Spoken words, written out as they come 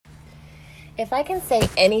If I can say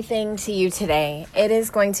anything to you today, it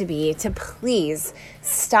is going to be to please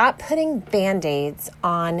stop putting Band-Aids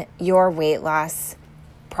on your weight loss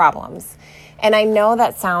problems. And I know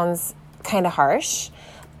that sounds kind of harsh,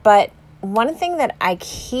 but one thing that I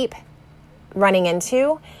keep running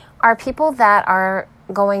into are people that are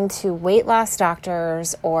going to weight loss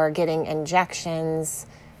doctors or getting injections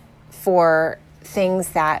for things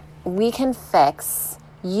that we can fix,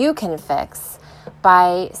 you can fix,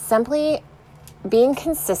 by simply being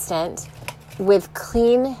consistent with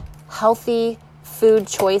clean, healthy food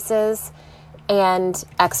choices and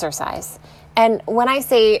exercise. And when I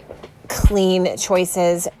say clean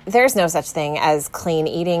choices, there's no such thing as clean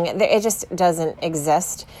eating. It just doesn't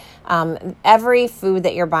exist. Every food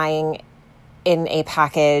that you're buying in a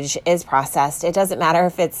package is processed. It doesn't matter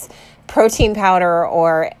if it's protein powder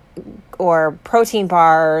or protein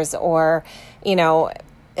bars or,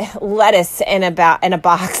 lettuce in a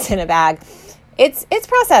box in a bag. It's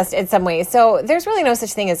processed in some ways. So there's really no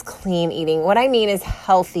such thing as clean eating. What I mean is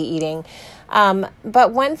healthy eating.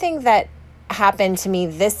 But one thing that happened to me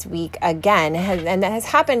this week again, and that has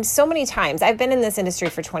happened so many times, I've been in this industry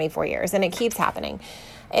for 24 years and it keeps happening,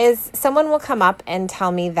 is someone will come up and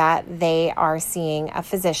tell me that they are seeing a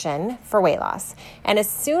physician for weight loss. And as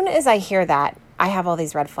soon as I hear that, I have all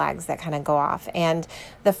these red flags that kind of go off. And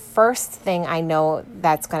the first thing I know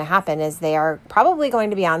that's going to happen is they are probably going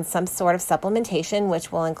to be on some sort of supplementation,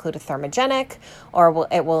 which will include a thermogenic, or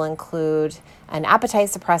it will include an appetite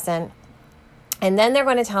suppressant. And then they're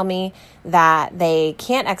going to tell me that they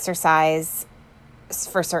can't exercise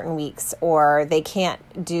for certain weeks, or they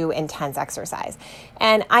can't do intense exercise.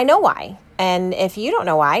 And I know why. And if you don't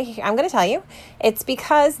know why, I'm going to tell you. It's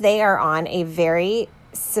because they are on a very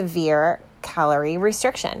severe calorie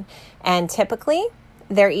restriction. And typically,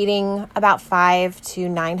 they're eating about 500 to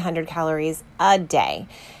 900 calories a day.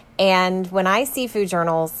 And when I see food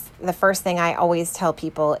journals, the first thing I always tell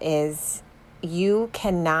people is you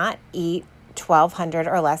cannot eat 1,200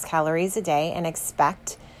 or less calories a day and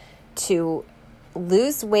expect to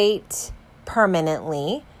lose weight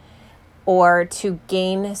permanently or to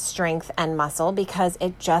gain strength and muscle, because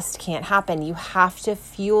it just can't happen. You have to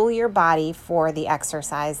fuel your body for the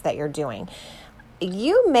exercise that you're doing.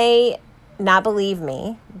 You may not believe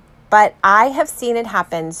me, but I have seen it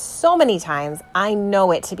happen so many times. I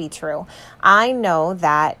know it to be true. I know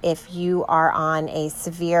that if you are on a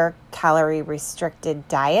severe calorie restricted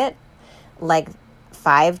diet, like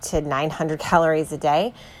 500 to 900 calories a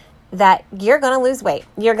day, that you're going to lose weight.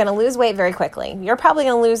 You're going to lose weight very quickly. You're probably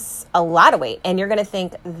going to lose a lot of weight, and you're going to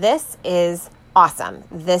think, this is awesome.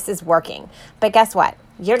 This is working. But guess what?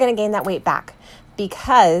 You're going to gain that weight back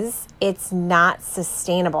because it's not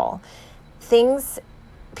sustainable.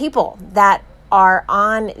 People that are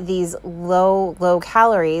on these low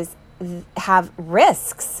calories have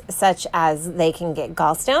risks, such as they can get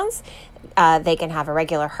gallstones, they can have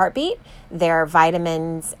irregular heartbeat, their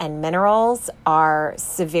vitamins and minerals are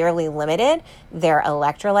severely limited, their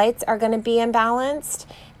electrolytes are going to be imbalanced,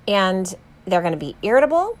 and they're going to be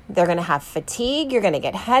irritable, they're going to have fatigue, you're going to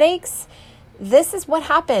get headaches. This is what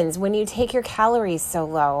happens when you take your calories so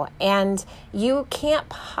low, and you can't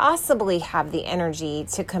possibly have the energy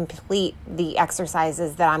to complete the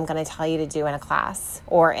exercises that I'm going to tell you to do in a class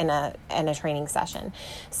or in a training session.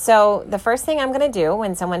 So the first thing I'm going to do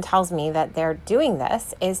when someone tells me that they're doing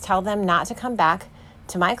this is tell them not to come back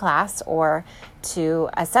to my class or to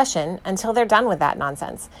a session until they're done with that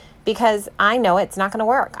nonsense. Because I know it's not going to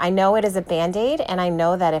work. I know it is a Band-Aid, and I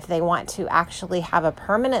know that if they want to actually have a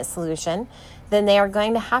permanent solution, then they are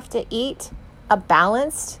going to have to eat a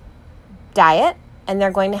balanced diet, and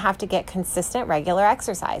they're going to have to get consistent, regular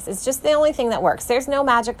exercise. It's just the only thing that works. There's no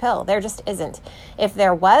magic pill. There just isn't. If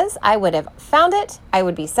there was, I would have found it, I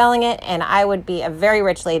would be selling it, and I would be a very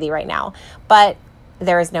rich lady right now. But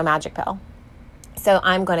there is no magic pill. So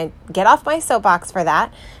I'm going to get off my soapbox for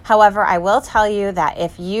that. However, I will tell you that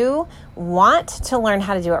if you want to learn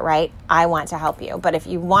how to do it right, I want to help you. But if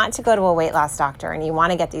you want to go to a weight loss doctor and you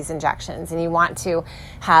want to get these injections and you want to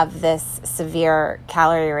have this severe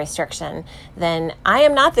calorie restriction, then I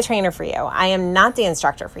am not the trainer for you. I am not the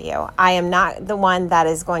instructor for you. I am not the one that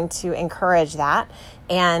is going to encourage that.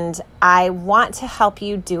 And I want to help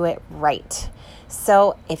you do it right.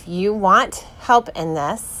 So if you want help in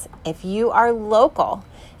this, if you are local,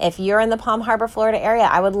 if you're in the Palm Harbor, Florida area,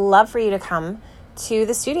 I would love for you to come to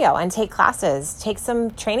the studio and take classes, take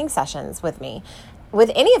some training sessions with me,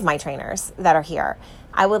 with any of my trainers that are here.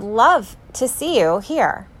 I would love to see you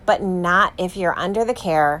here, but not if you're under the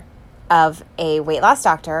care of a weight loss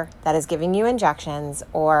doctor that is giving you injections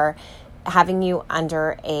or having you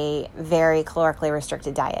under a very calorically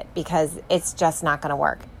restricted diet, because it's just not going to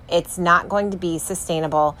work. It's not going to be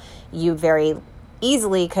sustainable. You very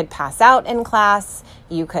easily could pass out in class.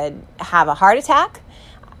 You could have a heart attack.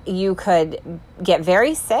 You could get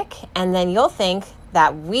very sick, and then you'll think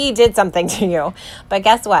that we did something to you. But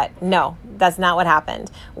guess what? No, that's not what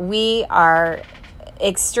happened. We are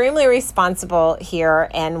extremely responsible here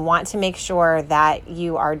and want to make sure that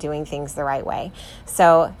you are doing things the right way.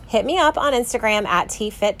 So hit me up on Instagram at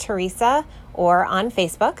tfitteresa or on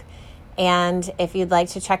Facebook. And if you'd like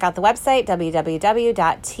to check out the website,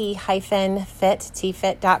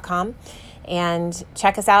 www.t-fit.com, and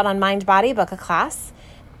check us out on MindBody, book a class.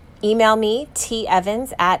 Email me,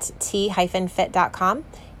 tevans@t-fit.com,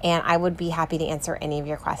 and I would be happy to answer any of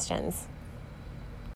your questions.